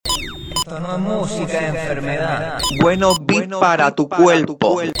Esto no es música, es enfermedad. Bueno, beat para tu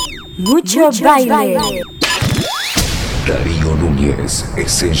cuerpo. Mucho baile. Dario Nuñez,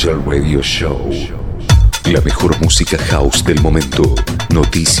 Essential Radio Show. La mejor música house del momento.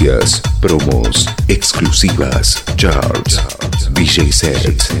 Noticias, promos, exclusivas, charts, DJ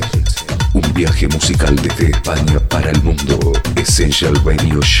sets. Un viaje musical desde España para el mundo. Essential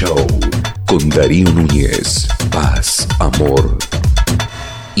Radio Show. Con Dario Nuñez. Paz, amor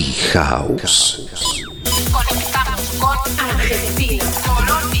y house. Conectamos con Argentina,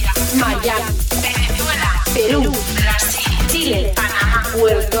 Colombia, Miami, Venezuela, Perú, Brasil, Chile, Panamá,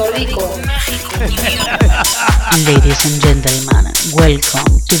 Puerto Rico, México y Ladies and gentlemen,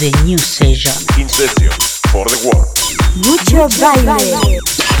 welcome to the new session. In session for the world. Mucho baile.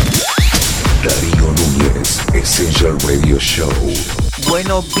 Dario Nuñez, Essential Radio Show.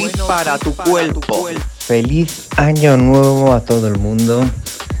 Bueno, beat para tu cuerpo. Feliz año nuevo a todo el mundo.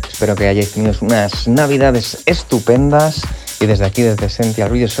 Espero que hayáis tenido unas navidades estupendas. Y desde aquí, desde Essential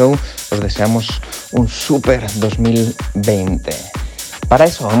Radio Show, os deseamos un super 2020. Para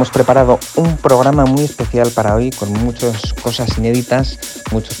eso hemos preparado un programa muy especial para hoy, con muchas cosas inéditas,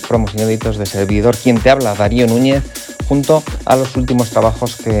 muchos promos inéditos de servidor. Quien te habla, Dario Núñez, junto a los últimos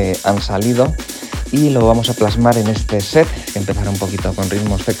trabajos que han salido. Y lo vamos a plasmar en este set, que empezará un poquito con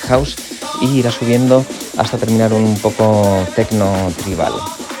ritmos tech house y irá subiendo hasta terminar un poco techno tribal.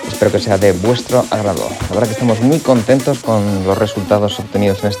 Espero que sea de vuestro agrado. La verdad que estamos muy contentos con los resultados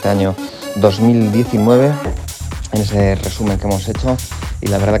obtenidos en este año 2019, en ese resumen que hemos hecho. Y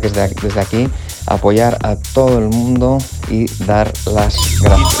la verdad que es desde aquí apoyar a todo el mundo y dar las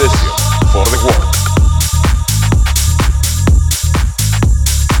gracias. For the world.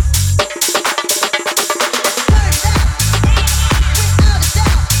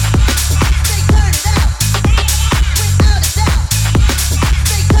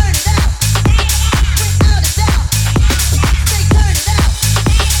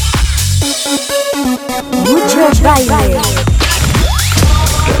 Mucho baile.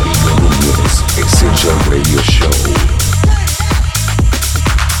 Dario Núñez, Essential Radio Show.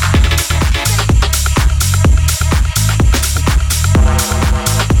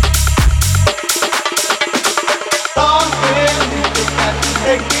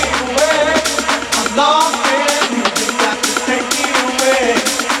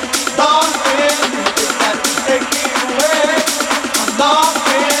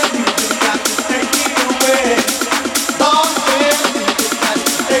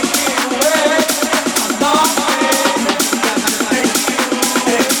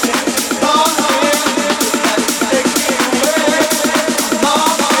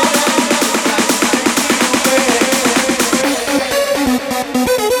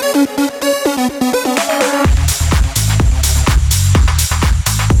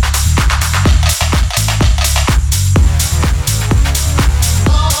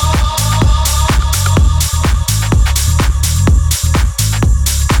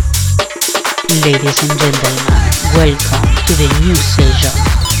 Ladies and gentlemen, welcome to the new session.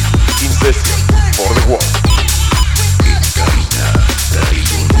 In session for the world. En cabina,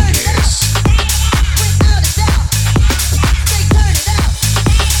 Dario Núñez.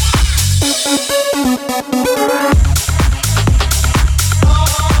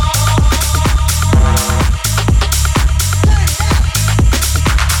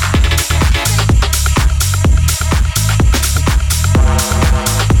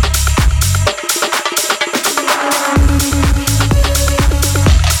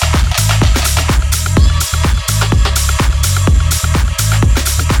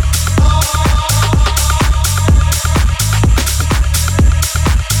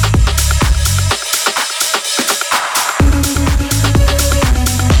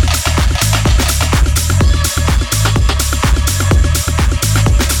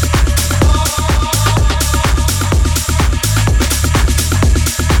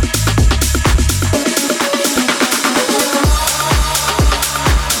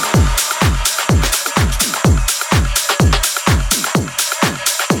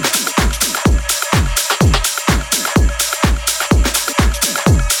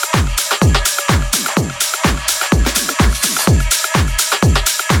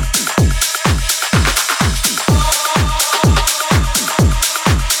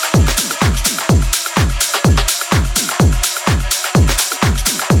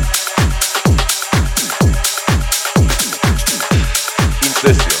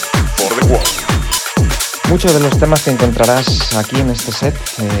 Muchos de los temas que encontrarás aquí en este set,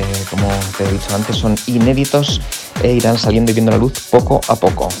 como te he dicho antes, son inéditos e irán saliendo y viendo la luz poco a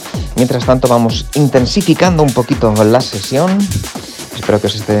poco. Mientras tanto vamos intensificando un poquito la sesión. Espero que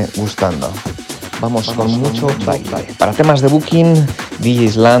os esté gustando. Vamos con mucho baile. Para temas de booking, DJ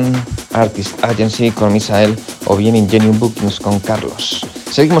Island, Artist Agency con Misael o bien Ingenium Bookings con Carlos.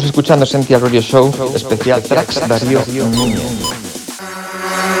 Seguimos escuchando Essential Radio Show, especial tracks Dario Nuñez.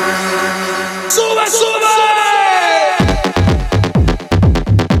 ¡Sube, sube!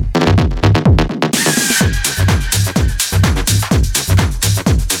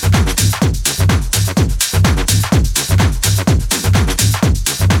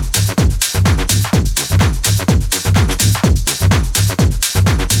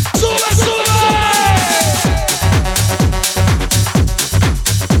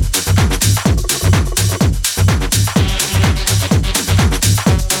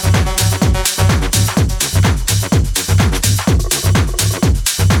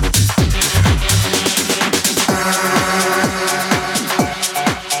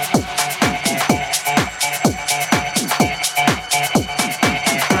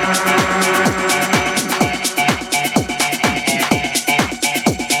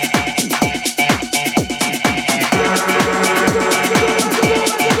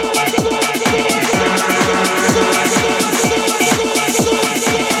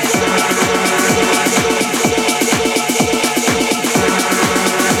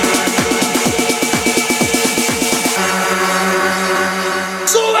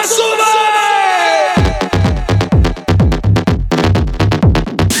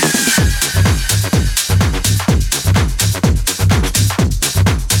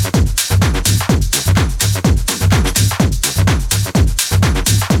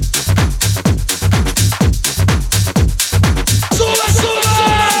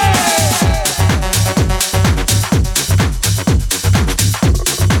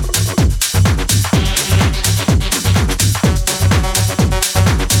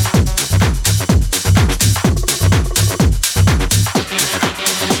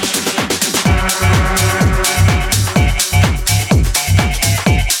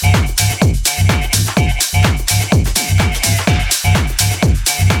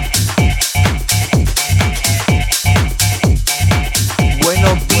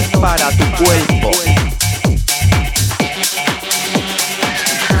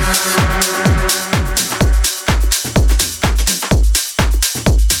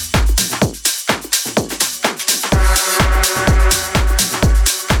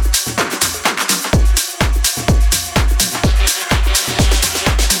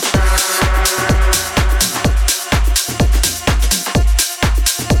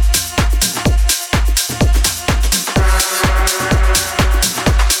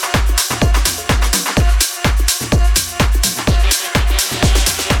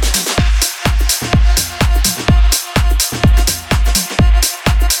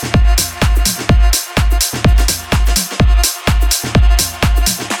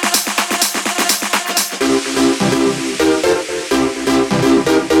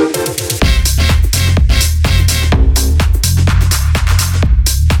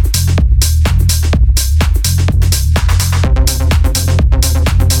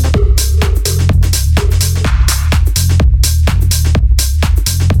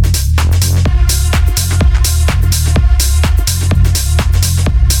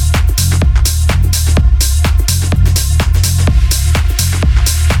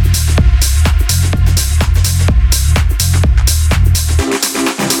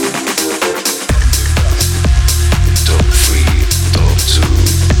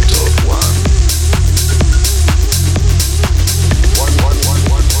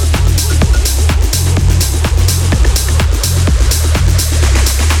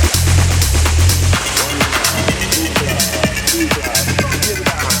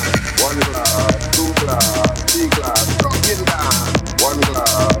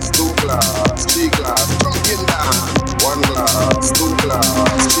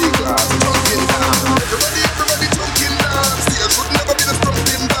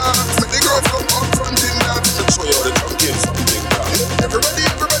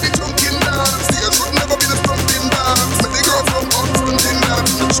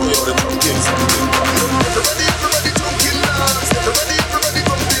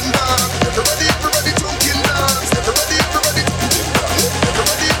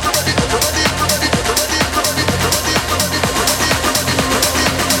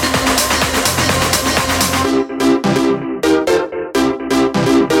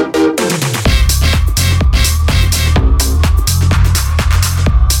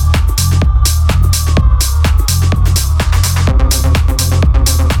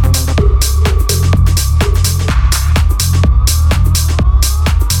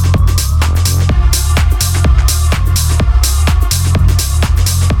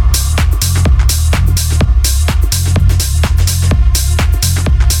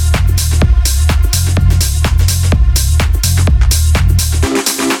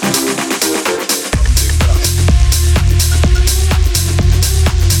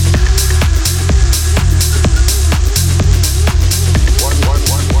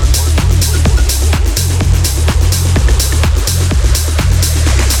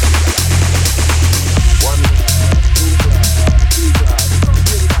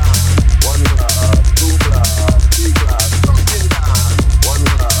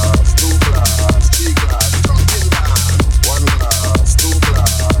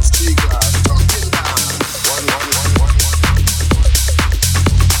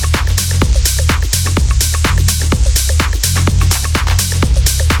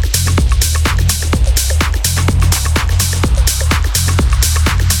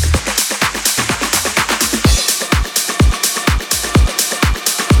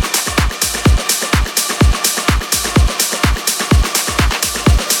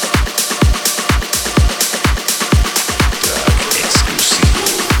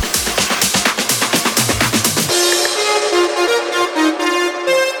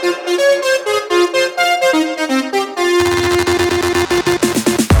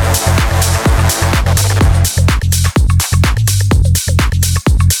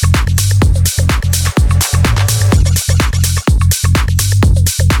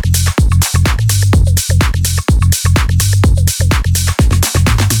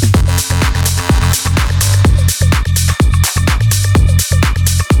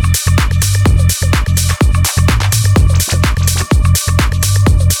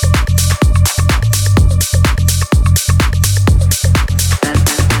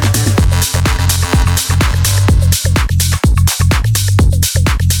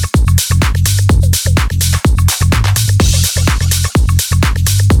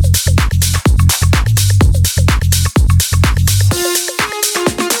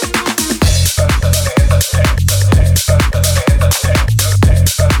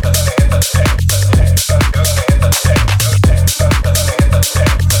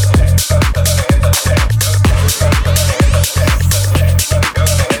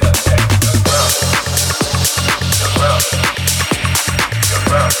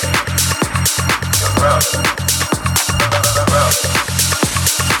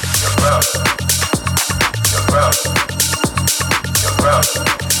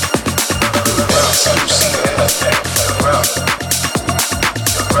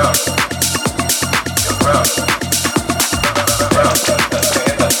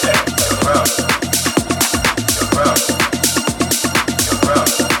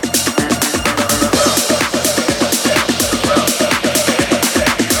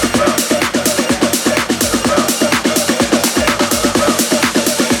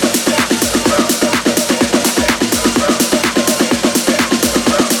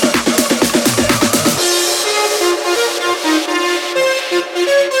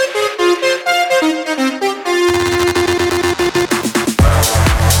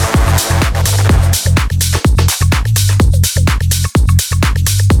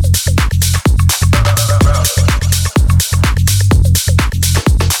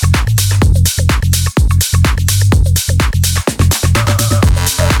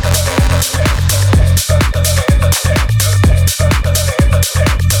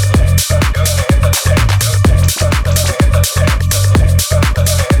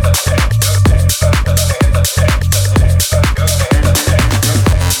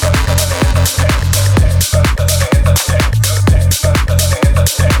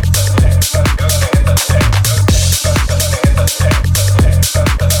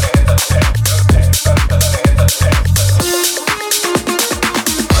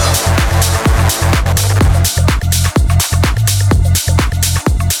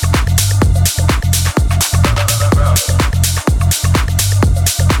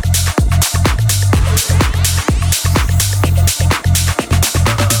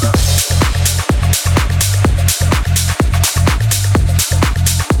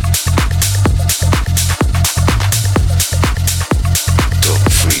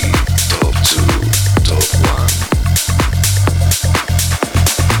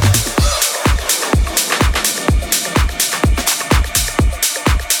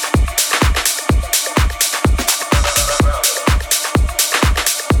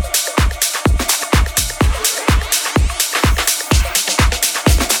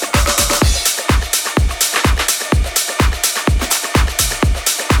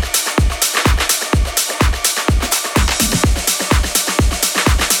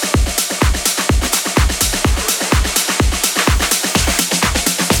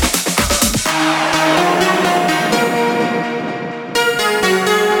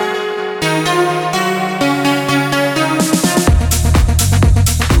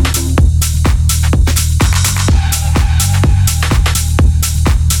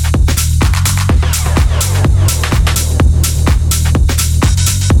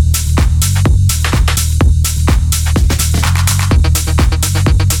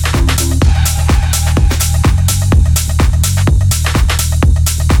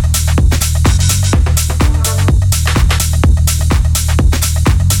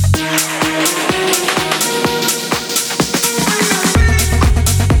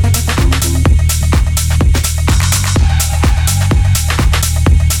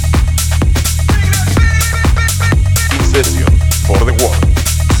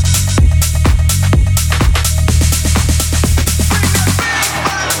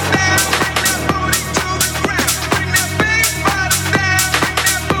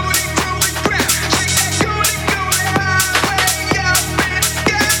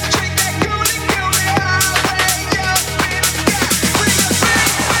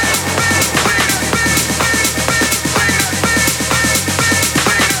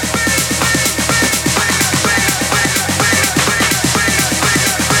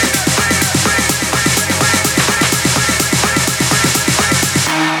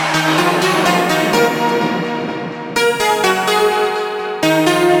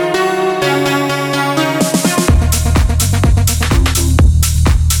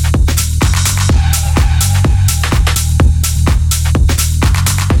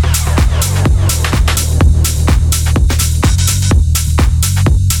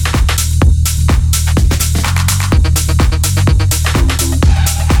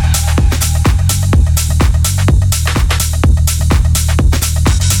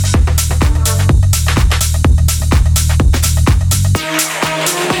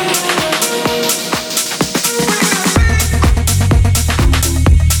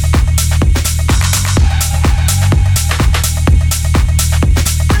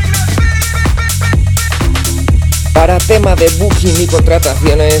 de booking y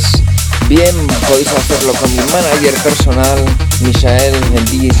contrataciones, bien podéis hacerlo con mi manager personal, Michael,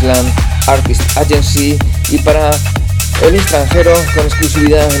 en Island Artist Agency, y para el extranjero con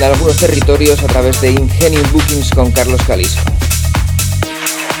exclusividad en algunos territorios a través de Ingenium Bookings con Carlos Caliso.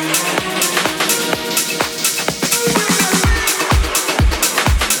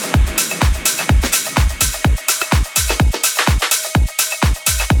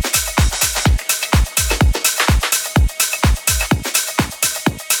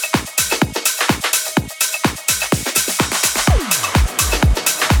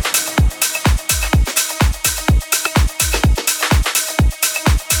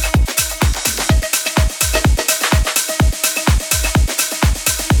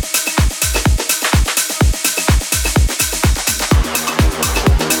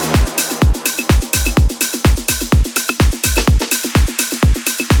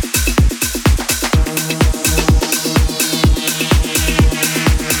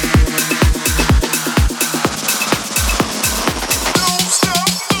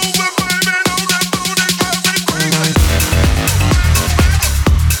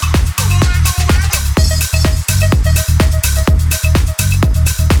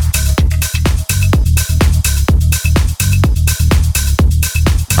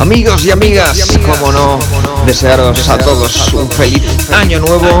 Amigos y amigas, como no, desearos a todos un feliz año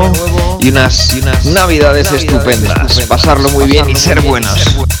nuevo y unas navidades estupendas. Pasarlo muy bien y ser buenos.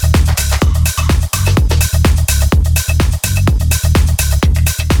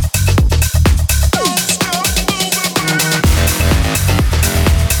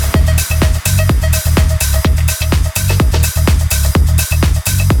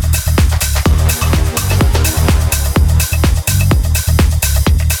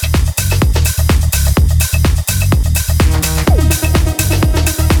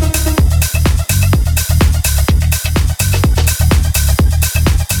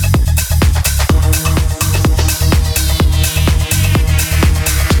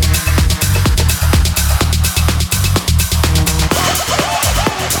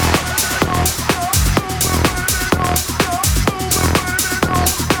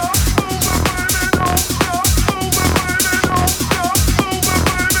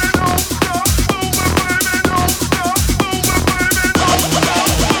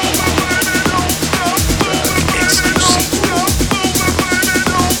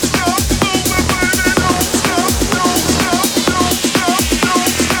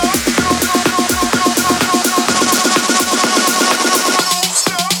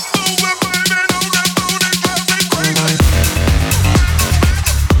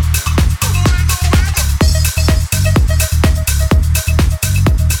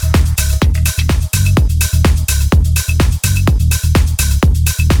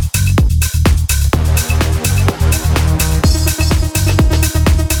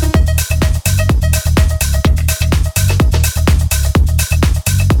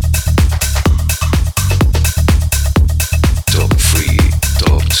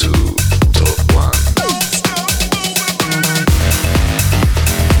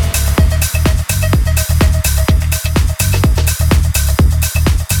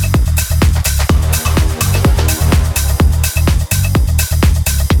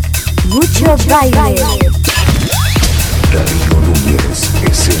 Mucho baile. Dario Nuñez,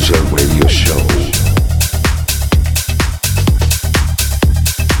 Essential Radio Show.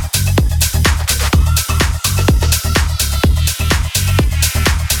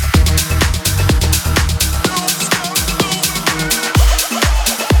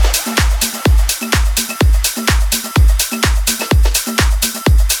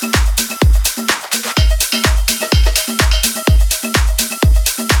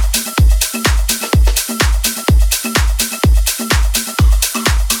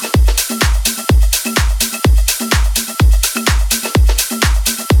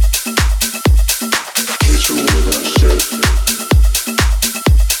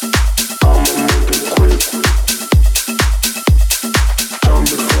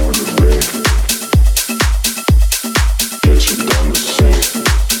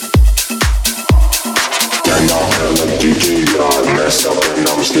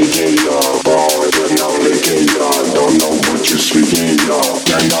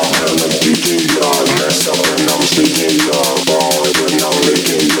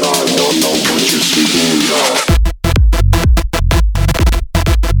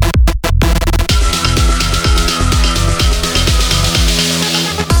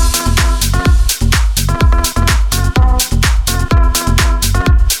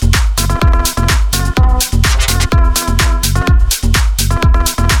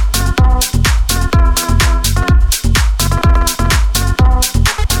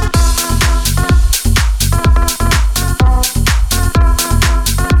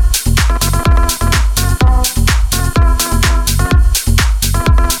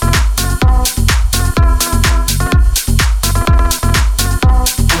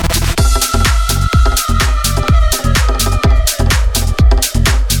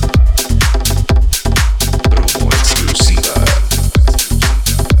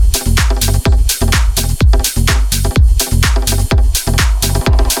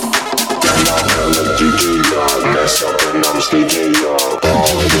 and I'm sneaking, y'all.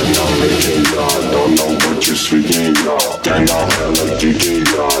 Ballin' and I'm making, y'all. Don't know what you're speaking, y'all. Gang out hella geeky,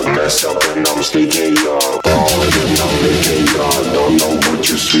 y'all. Mess up and I'm sneaking, y'all. Ballin' and I'm making, y'all. Don't know what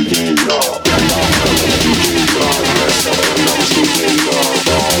you're speaking, y'all. Gang out hella geeky, y'all. Mess up and I'm sneaking, y'all.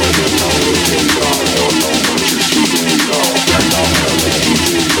 Ballin' and I'm making, y'all. Don't know what you're speaking, y'all. Gang out hella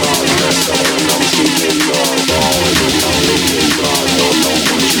geeky, y'all. Mess up and I'm sneaking, y'all. Ballin' and I'm making, y'all. Don't know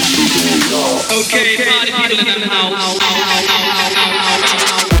what you're speaking, y'all. Okay, party people in the house.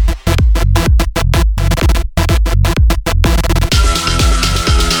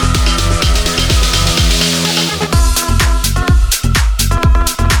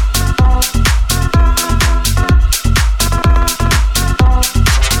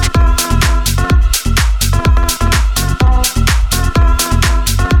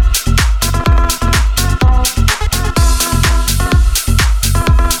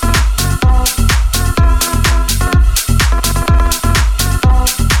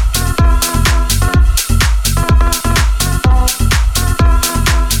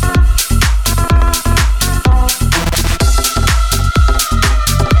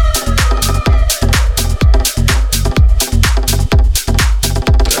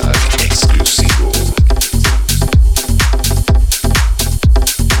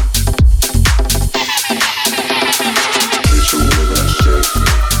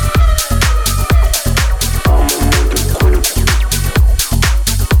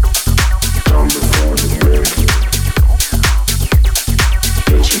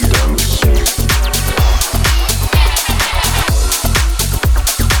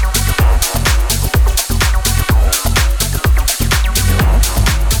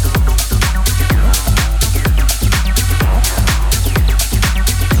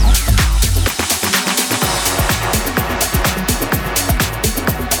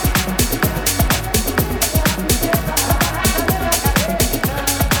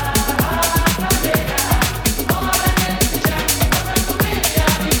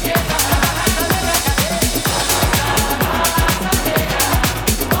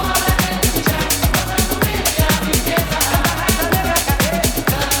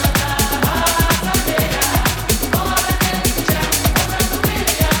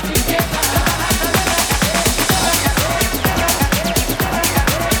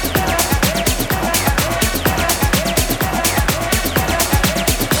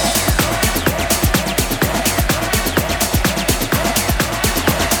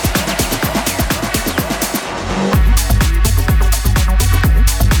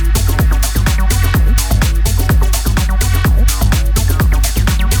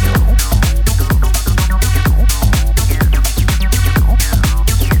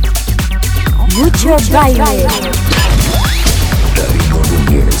 Mucho baile. Dario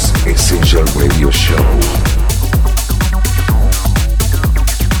Nuñez, Essential Radio Show.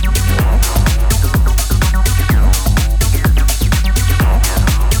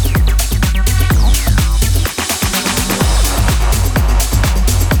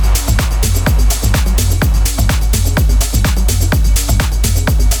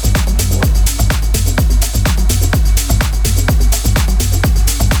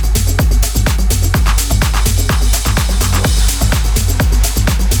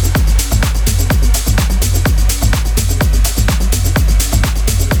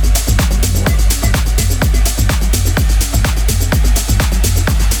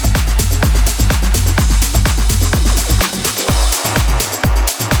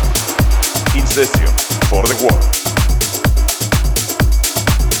 Session for the world.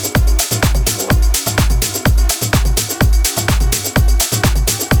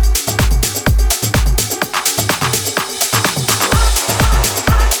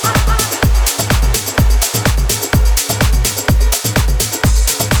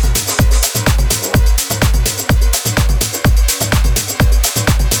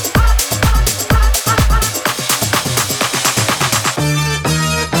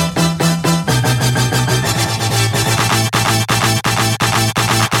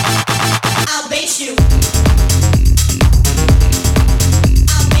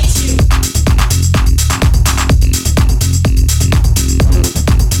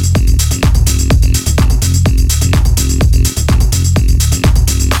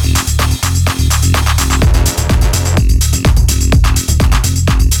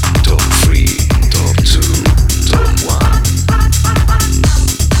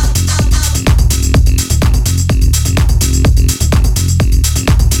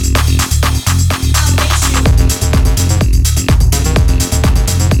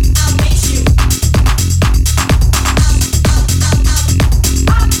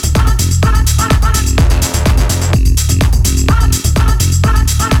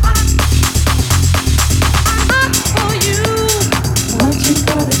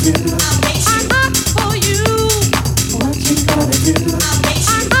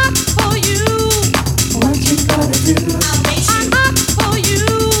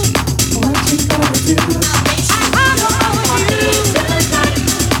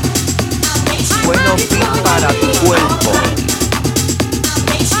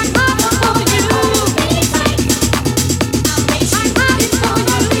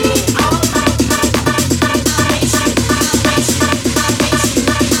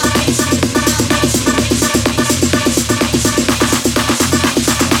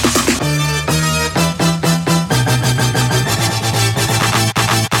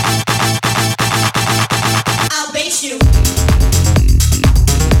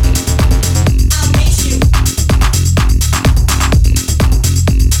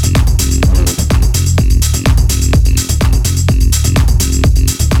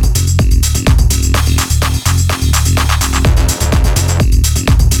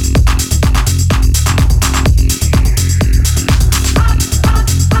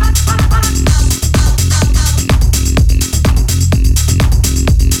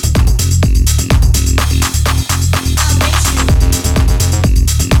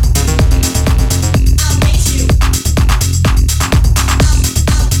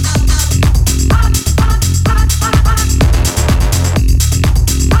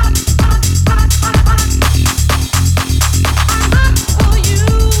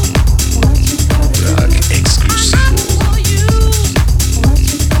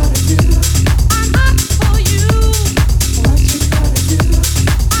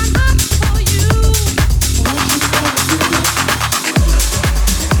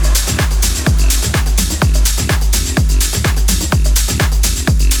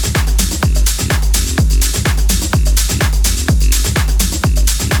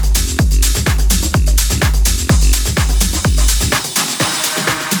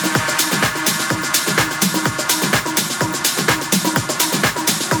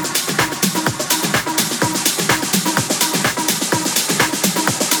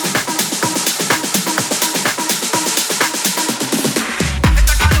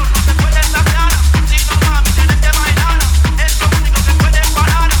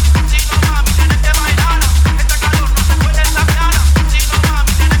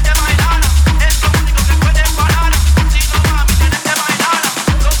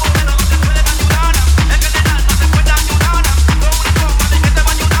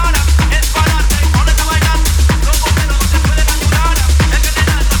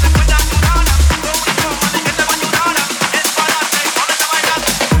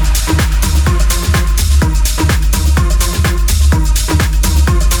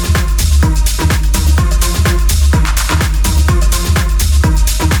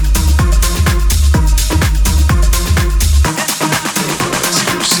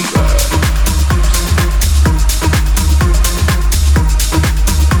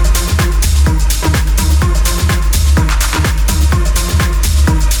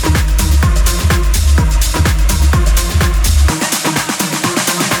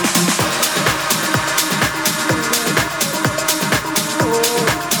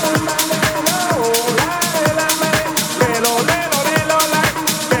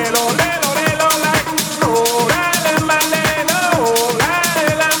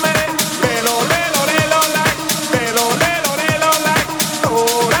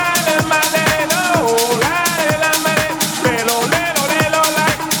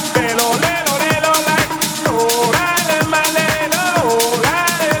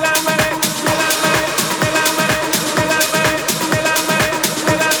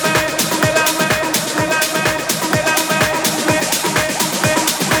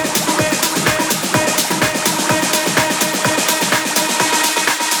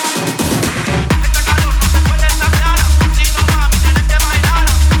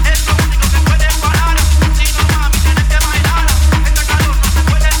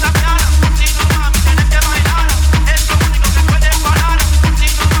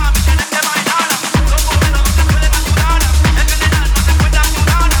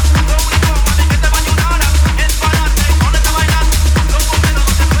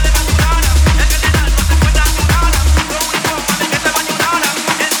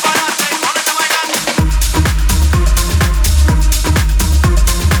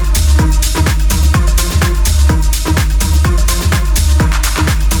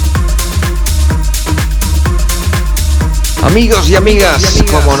 Amigos y amigas,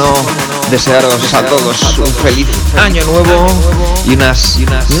 como no, desearos a todos un feliz año nuevo y unas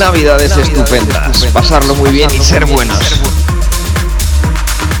navidades estupendas. Pasarlo muy bien y ser buenos.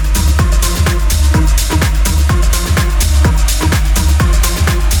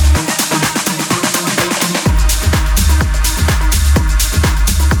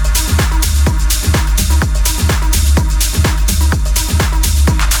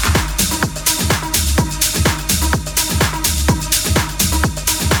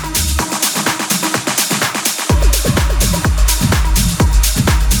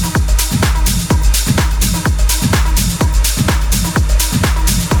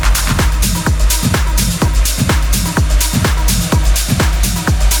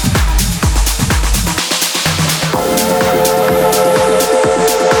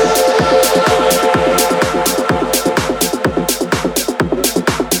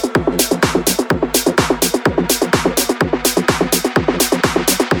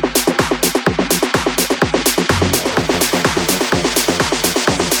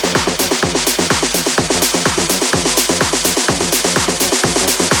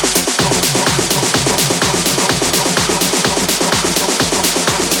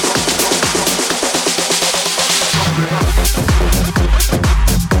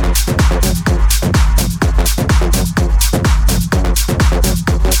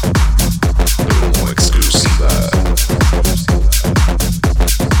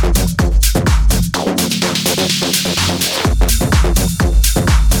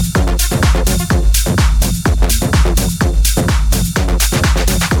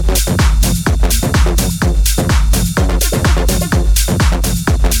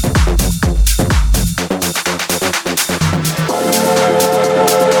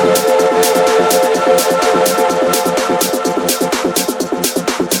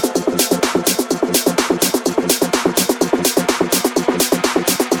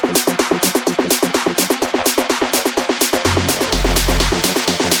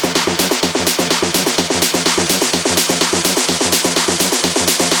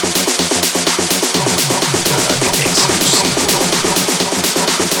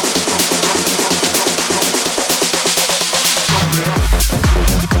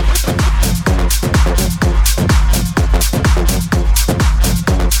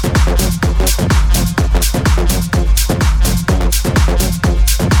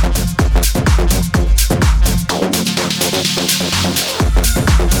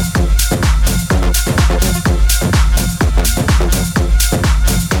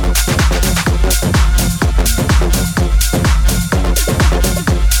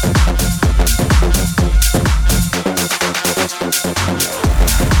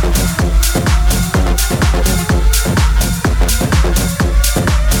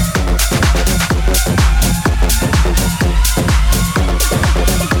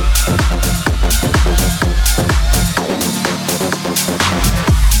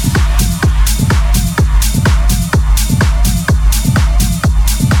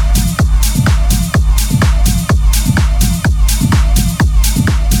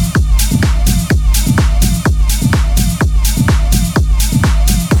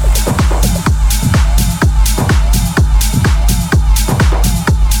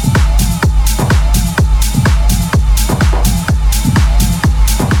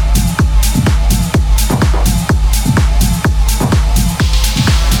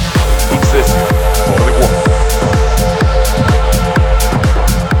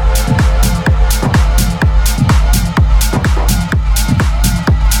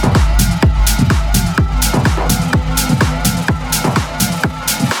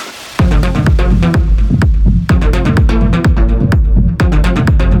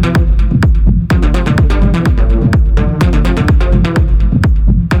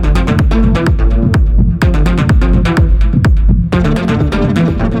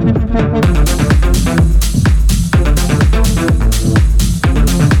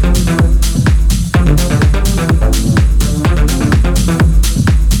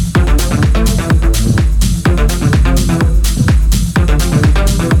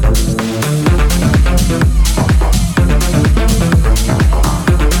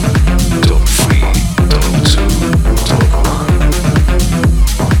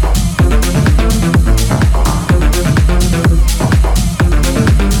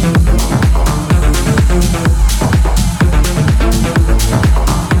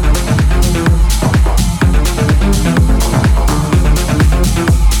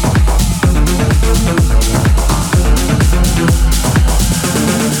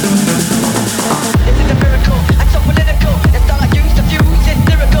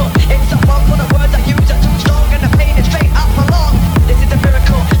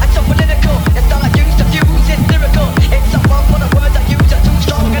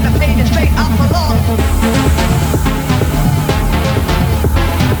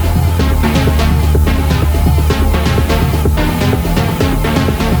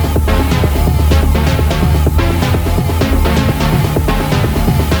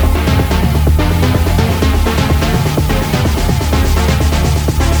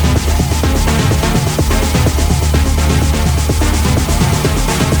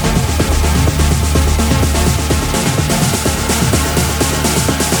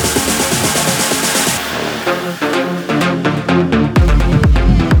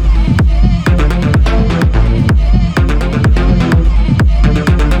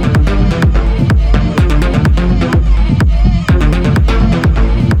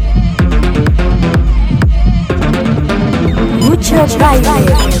 Baile.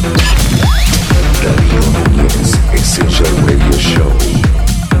 Dario Nuñez, Essential Radio Show.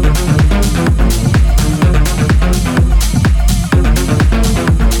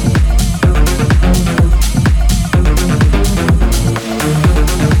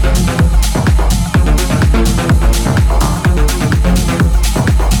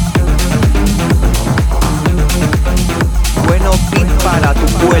 Bueno, beat para tu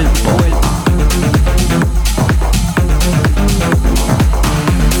cuerpo.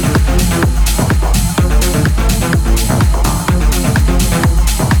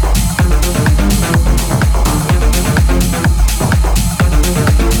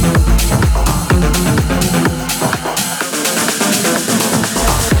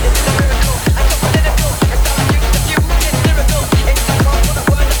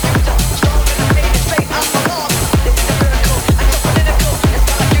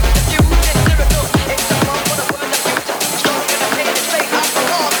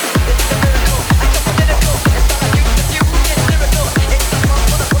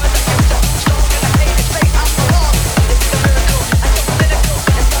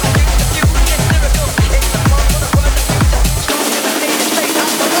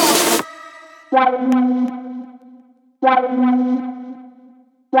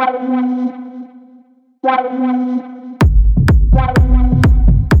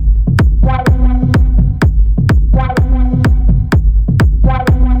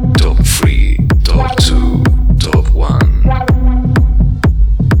 Top 3, Top 2, Top 1.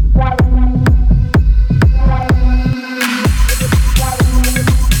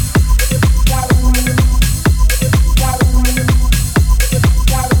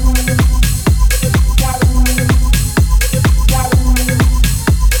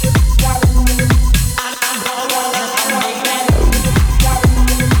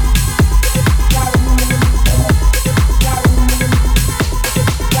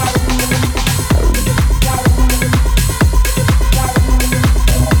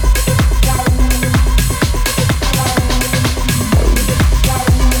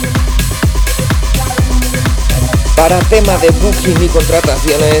 Para tema de booking y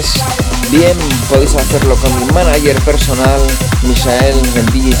contrataciones, bien podéis hacerlo con mi manager personal, Misael, en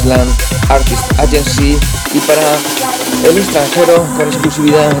DJ Slam Artist Agency, y para el extranjero con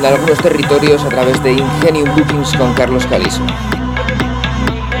exclusividad en algunos territorios a través de Ingenium Bookings con Carlos Caliso.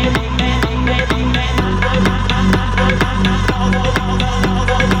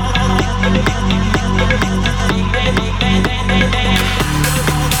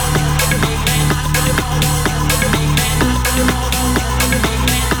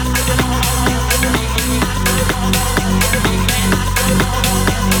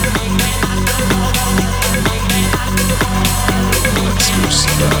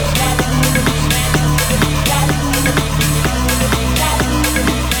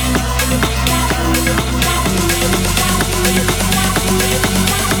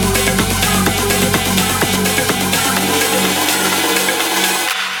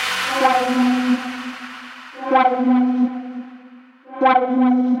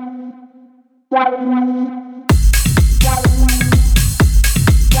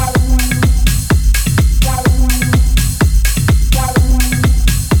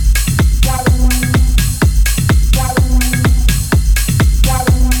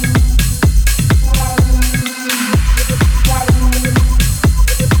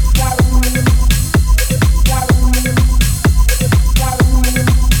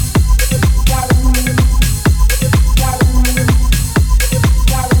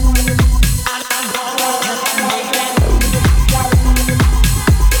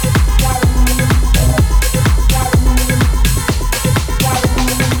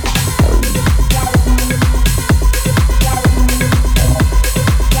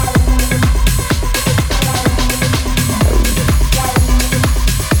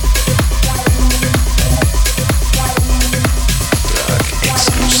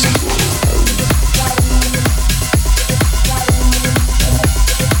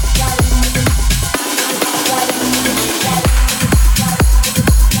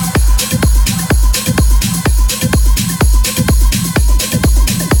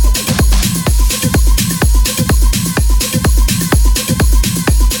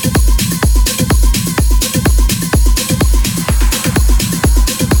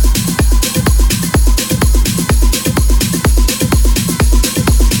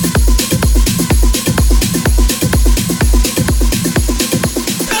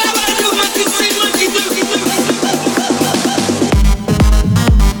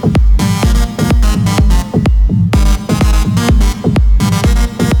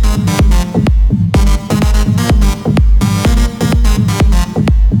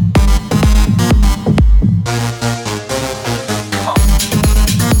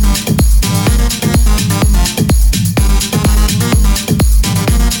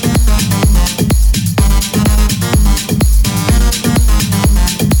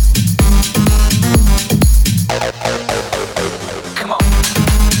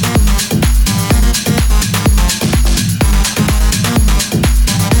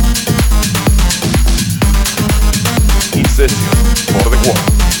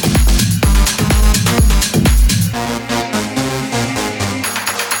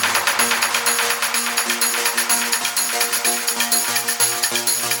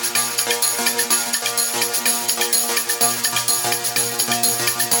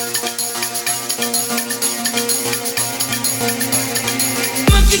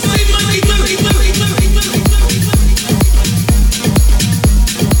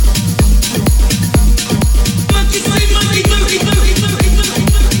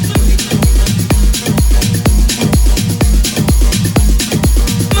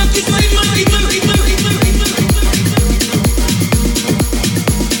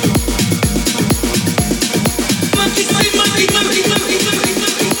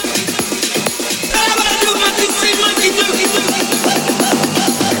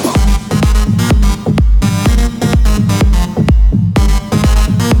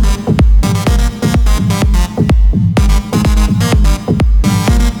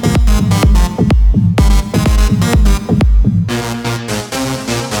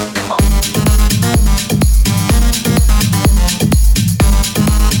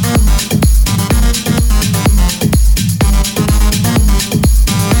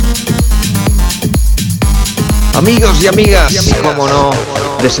 Amigos y amigas, cómo no,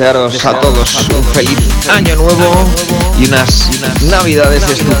 desearos a todos un feliz año nuevo y unas navidades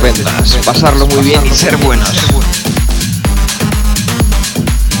estupendas. Pasarlo muy bien y ser buenos.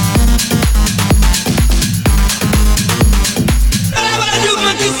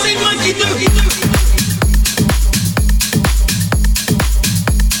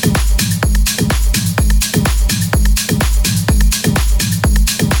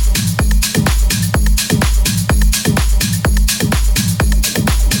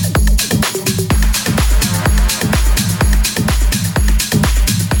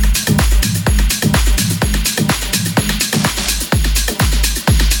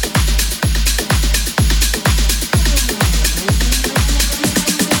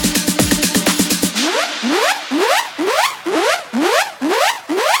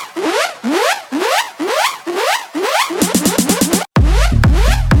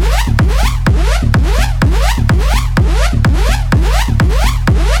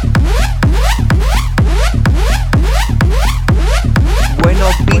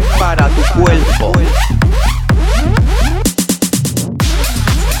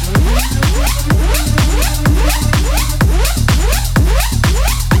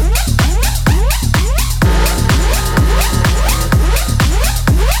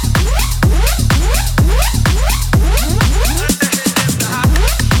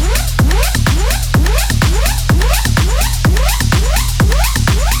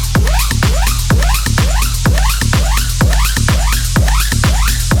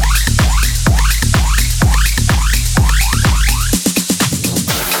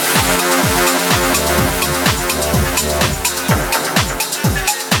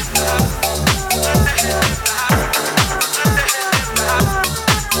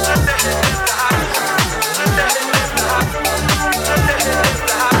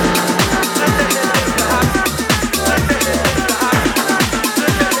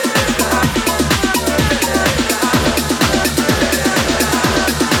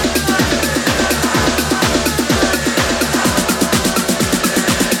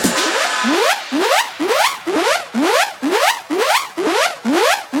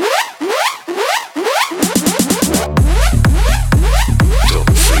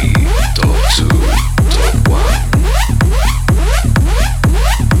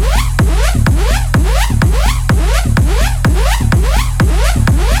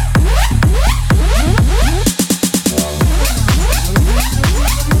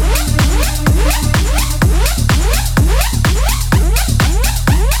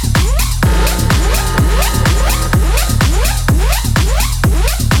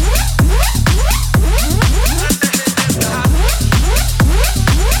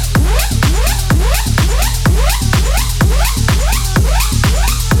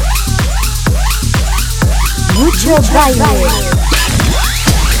 Dario.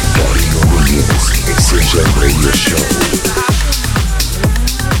 Dario Nuñez, Essential Radio Show.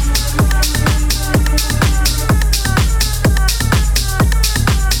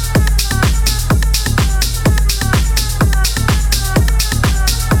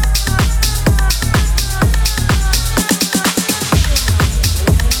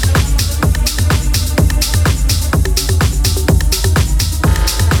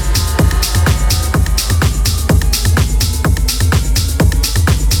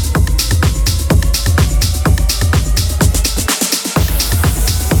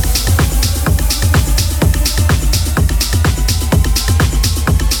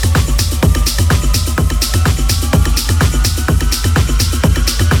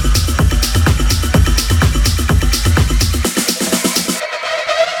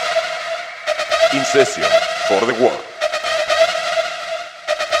 In session for the world.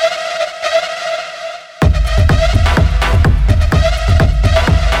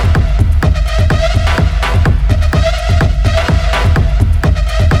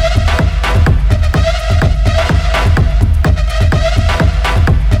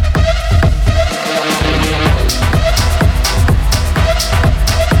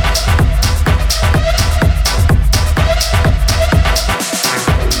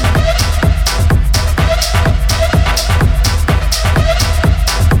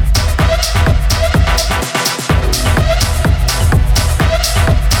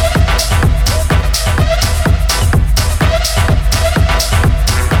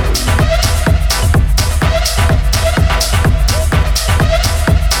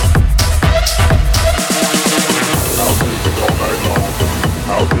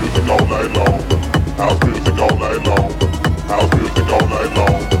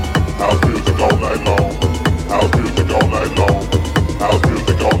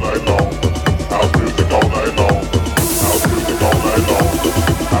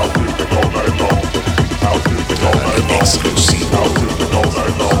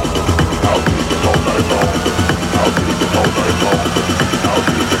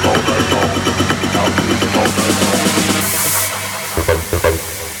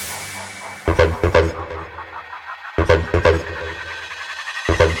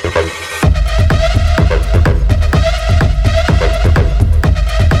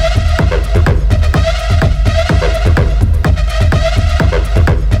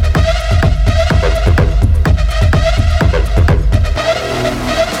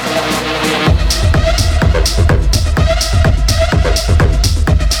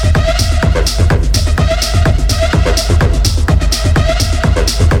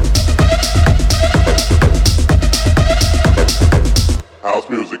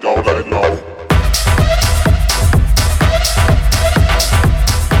 music all night long.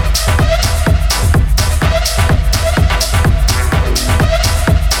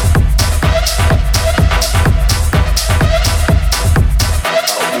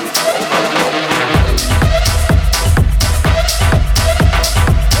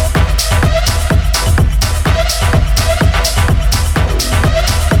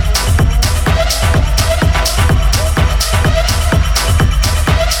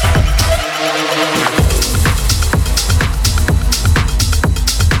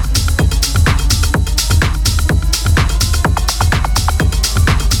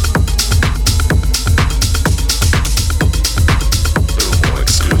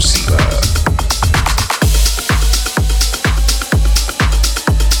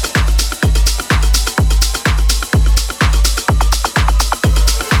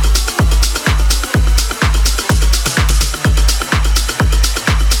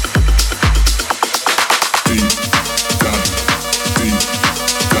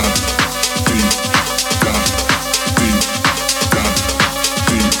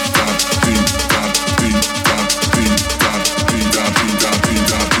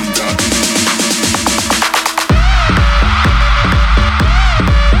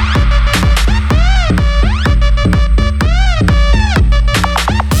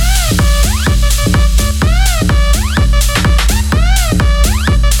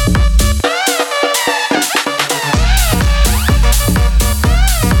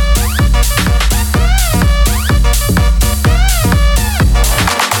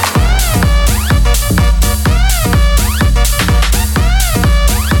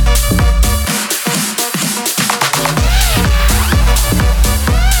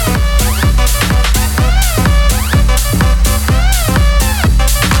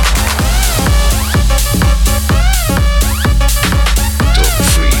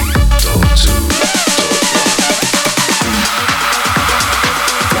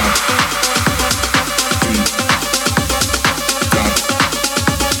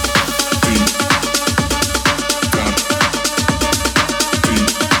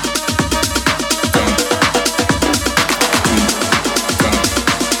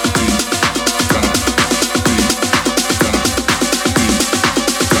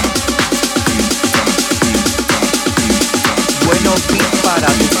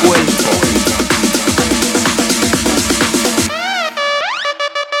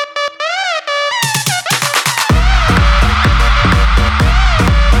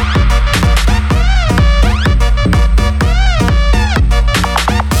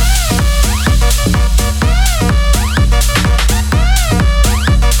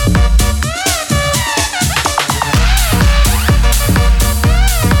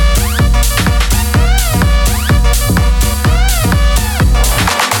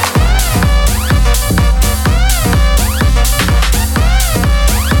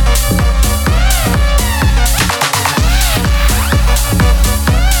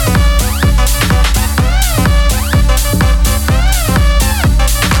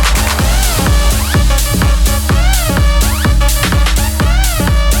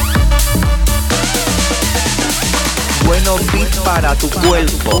 Para tu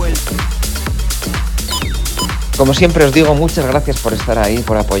cuerpo. Como siempre os digo, muchas gracias por estar ahí,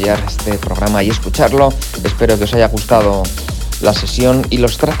 por apoyar este programa y escucharlo. Espero que os haya gustado la sesión y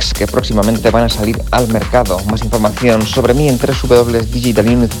los tracks que próximamente van a salir al mercado. Más información sobre mí en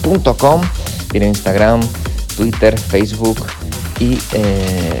www.digitalunit.com y en Instagram, Twitter, Facebook y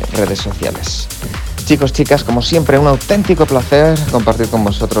redes sociales. Chicos, chicas, como siempre, un auténtico placer compartir con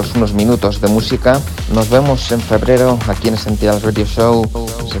vosotros unos minutos de música. Nos vemos en febrero aquí en Essential Radio Show.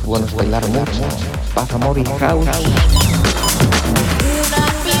 Se pueden bailar mucho. Paz, amor y house.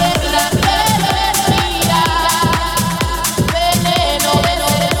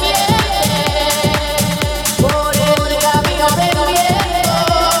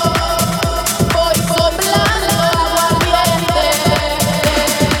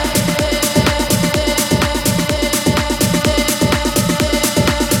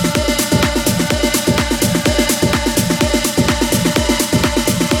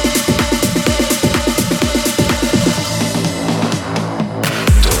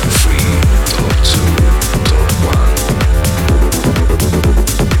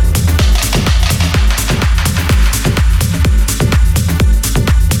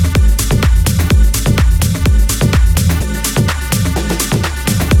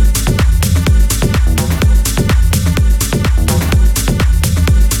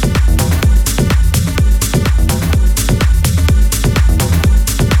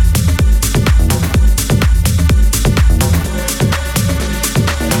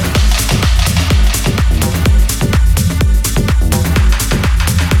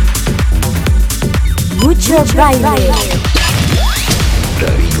 Mucho baile.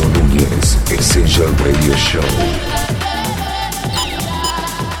 Dario Nuñez, Essential Radio Show.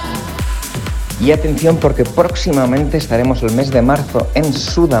 Y atención porque próximamente estaremos el mes de marzo en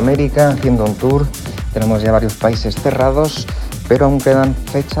Sudamérica haciendo un tour. Tenemos ya varios países cerrados, pero aún quedan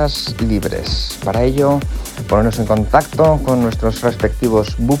fechas libres. Para ello, ponernos en contacto con nuestros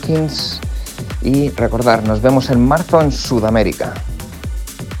respectivos bookings y recordar, nos vemos en marzo en Sudamérica.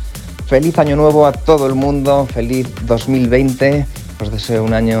 Feliz año nuevo a todo el mundo, feliz 2020. Os deseo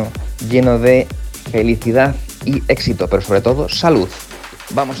un año lleno de felicidad y éxito, pero sobre todo salud.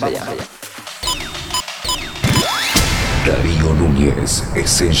 Vamos allá. Dario Nuñez,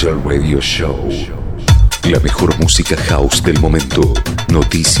 Essential Radio Show. La mejor música house del momento.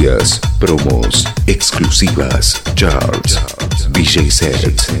 Noticias, promos, exclusivas, charts, DJ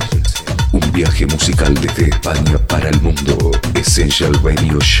sets. Un viaje musical desde España para el mundo. Essential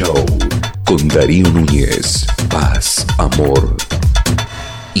Radio Show. Con Dario Nuñez. Paz, amor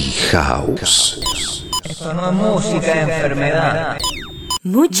y house. Esto no es música, es enfermedad.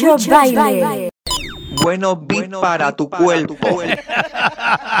 Mucho baile. Bueno beat para tu cuerpo.